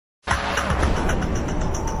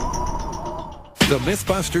The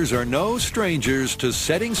Mythbusters are no strangers to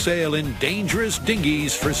setting sail in dangerous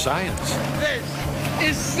dinghies for science. This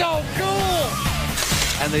is so cool!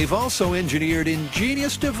 And they've also engineered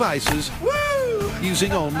ingenious devices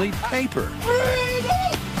using only paper.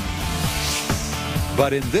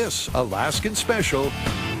 But in this Alaskan special,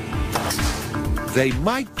 they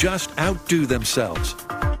might just outdo themselves.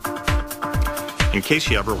 In case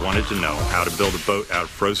you ever wanted to know how to build a boat out of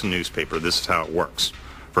frozen newspaper, this is how it works.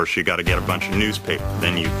 First, you got to get a bunch of newspaper.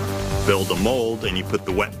 Then you build a mold and you put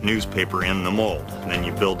the wet newspaper in the mold. Then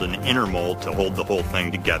you build an inner mold to hold the whole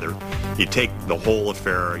thing together. You take the whole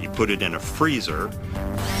affair, you put it in a freezer,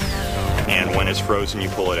 and when it's frozen, you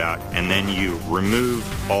pull it out, and then you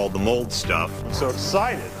remove all the mold stuff. I'm so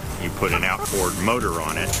excited. You put an outboard motor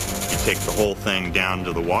on it. You take the whole thing down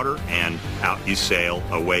to the water, and out you sail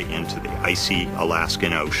away into the icy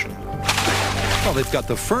Alaskan Ocean. Well, they've got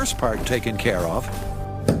the first part taken care of.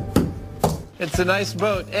 It's a nice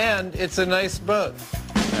boat, and it's a nice boat.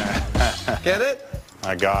 Get it?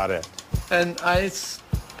 I got it. An ice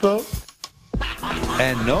boat?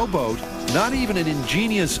 And no boat, not even an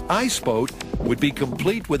ingenious ice boat, would be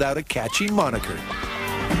complete without a catchy moniker.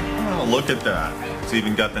 Oh, look at that. It's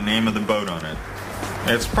even got the name of the boat on it.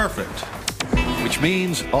 It's perfect. Which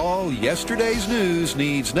means all yesterday's news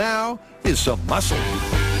needs now is some muscle.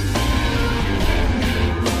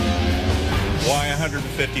 Why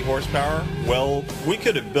 150 horsepower? Well, we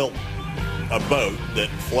could have built a boat that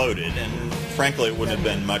floated, and frankly it wouldn't have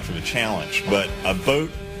been much of a challenge. But a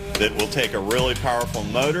boat that will take a really powerful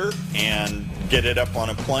motor and get it up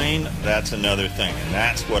on a plane, that's another thing. And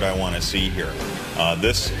that's what I want to see here.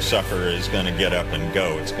 This sucker is going to get up and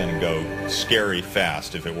go. It's going to go scary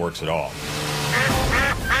fast if it works at all.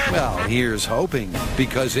 Well, here's hoping,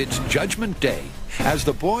 because it's Judgment Day, as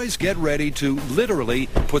the boys get ready to literally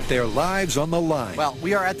put their lives on the line. Well,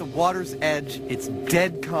 we are at the water's edge. It's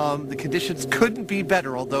dead calm. The conditions couldn't be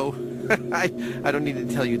better, although I don't need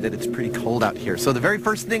to tell you that it's pretty cold out here. So the very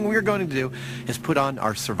first thing we're going to do is put on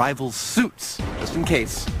our survival suits, just in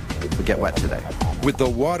case we get wet today. With the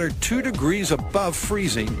water 2 degrees above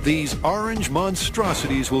freezing, these orange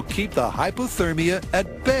monstrosities will keep the hypothermia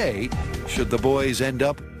at bay should the boys end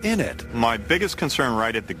up in it. My biggest concern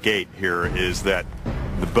right at the gate here is that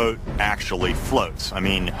the boat actually floats. I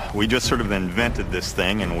mean, we just sort of invented this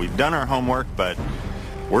thing and we've done our homework, but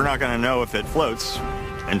we're not going to know if it floats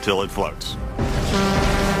until it floats.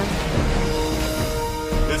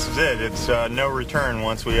 This is it. It's no return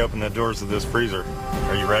once we open the doors of this freezer.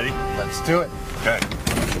 Are you ready? Let's do it. Okay.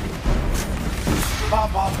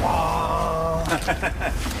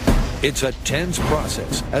 It's a tense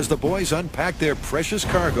process as the boys unpack their precious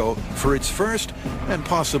cargo for its first and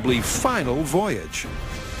possibly final voyage.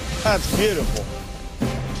 That's beautiful.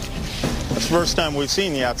 That's the first time we've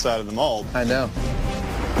seen the outside of the mold. I know.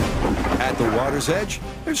 At the water's edge,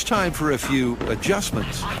 there's time for a few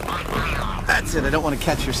adjustments. That's it. I don't want to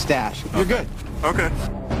catch your stash. You're good. Okay.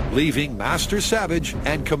 Leaving Master Savage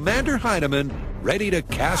and Commander Heinemann ready to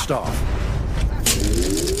cast off.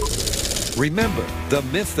 Remember, the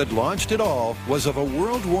myth that launched it all was of a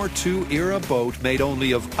World War II era boat made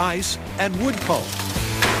only of ice and wood pulp.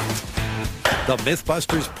 The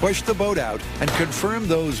Mythbusters pushed the boat out and confirmed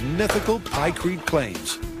those mythical Pykrete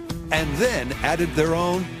claims, and then added their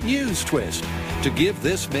own news twist to give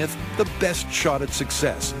this myth the best shot at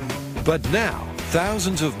success. But now,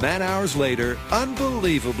 thousands of man-hours later,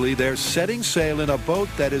 unbelievably, they're setting sail in a boat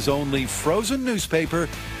that is only frozen newspaper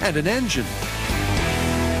and an engine.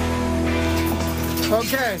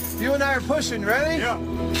 Okay, you and I are pushing. Ready? Yeah.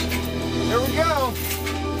 Here we go.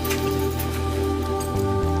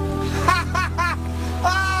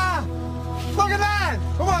 Ah! Look at that!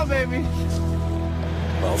 Come on, baby.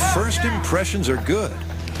 Well, first impressions are good.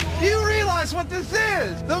 Do you realize what this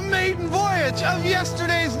is? The maiden voyage of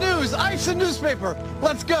yesterday's news. Ice and newspaper.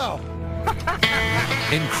 Let's go.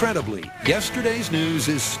 Incredibly, yesterday's news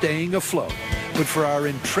is staying afloat. But for our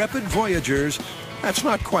intrepid voyagers, that's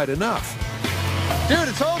not quite enough. Dude,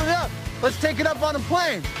 it's holding up. Let's take it up on a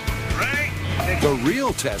plane. Ready? The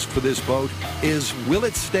real test for this boat is, will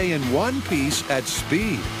it stay in one piece at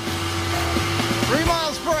speed? 3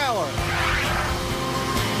 miles per hour.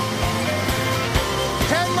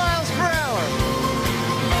 10 miles per hour.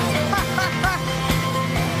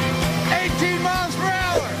 18 miles per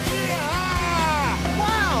hour.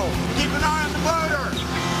 Wow. Keep an eye on the motor.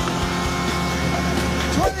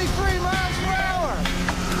 23 miles per hour.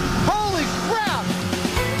 Holy crap.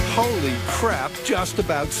 Holy crap just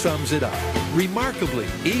about sums it up. Remarkably,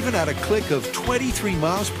 even at a click of 23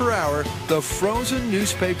 miles per hour, the frozen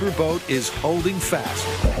newspaper boat is holding fast.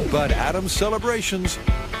 But Adam's celebrations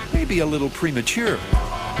may be a little premature.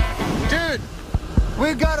 Dude,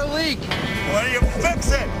 we've got a leak. Why don't you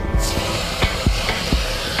fix it?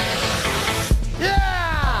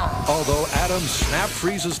 Yeah! Although Adam snap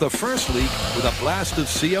freezes the first leak with a blast of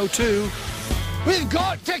CO2, We've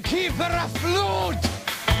got to keep her afloat.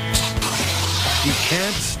 he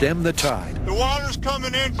can't stem the tide. The water's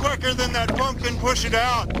coming in quicker than that pump can push it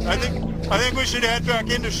out. I think we should head back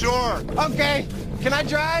into shore. Okay, can I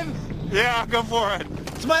drive? Yeah, go for it.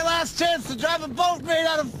 It's my last chance to drive a boat made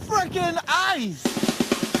out of frickin' ice.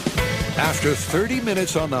 After 30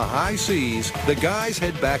 minutes on the high seas, the guys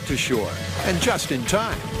head back to shore. And just in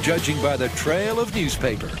time, judging by the trail of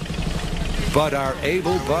newspaper. But our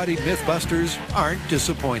able-bodied Mythbusters aren't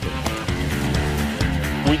disappointed.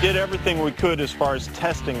 We did everything we could as far as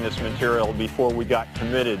testing this material before we got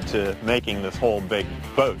committed to making this whole big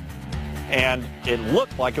boat. And it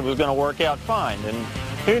looked like it was going to work out fine. And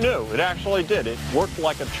who knew? It actually did. It worked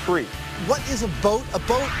like a treat. What is a boat? A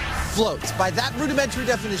boat floats. By that rudimentary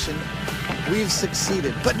definition, we've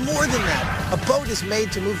succeeded. But more than that, a boat is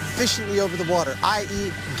made to move efficiently over the water,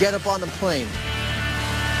 i.e. get up on a plane.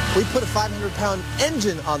 We put a 500-pound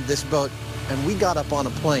engine on this boat, and we got up on a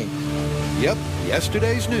plane. Yep,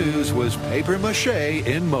 yesterday's news was papier-mâché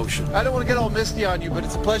in motion. I don't want to get all misty on you, but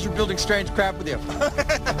it's a pleasure building strange crap with you.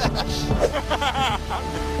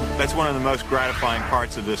 That's one of the most gratifying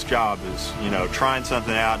parts of this job is, trying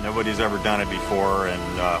something out. Nobody's ever done it before, and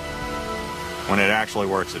when it actually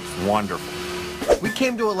works, it's wonderful. We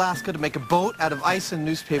came to Alaska to make a boat out of ice and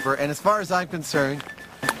newspaper, and as far as I'm concerned,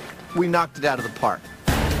 we knocked it out of the park.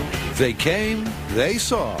 They came, they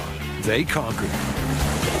saw, they conquered.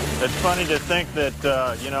 It's funny to think that,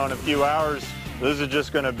 in a few hours, this is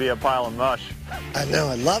just going to be a pile of mush. I know,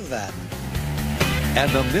 I love that. And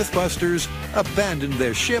the Mythbusters abandoned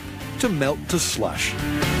their ship to melt to slush.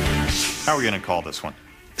 How are we going to call this one?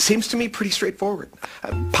 Seems to me pretty straightforward.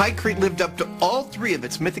 Pykrete lived up to all three of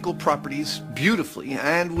its mythical properties beautifully,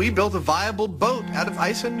 and we built a viable boat out of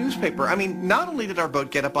ice and newspaper. I mean, not only did our boat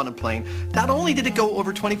get up on a plane, not only did it go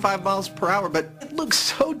over 25 miles per hour, but it looks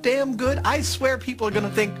so damn good, I swear people are going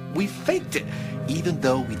to think we faked it, even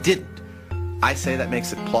though we didn't. I say that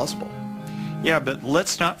makes it plausible. Yeah, but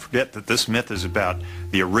let's not forget that this myth is about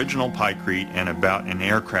the original Pykrete and about an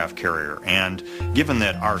aircraft carrier. And given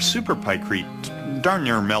that our super Pykrete darn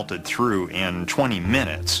near melted through in 20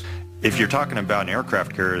 minutes, if you're talking about an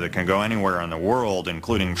aircraft carrier that can go anywhere in the world,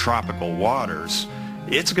 including tropical waters,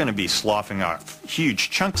 it's going to be sloughing off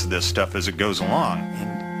huge chunks of this stuff as it goes along.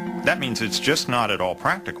 And that means it's just not at all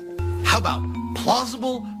practical. How about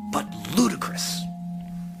plausible but ludicrous?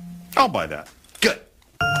 I'll buy that.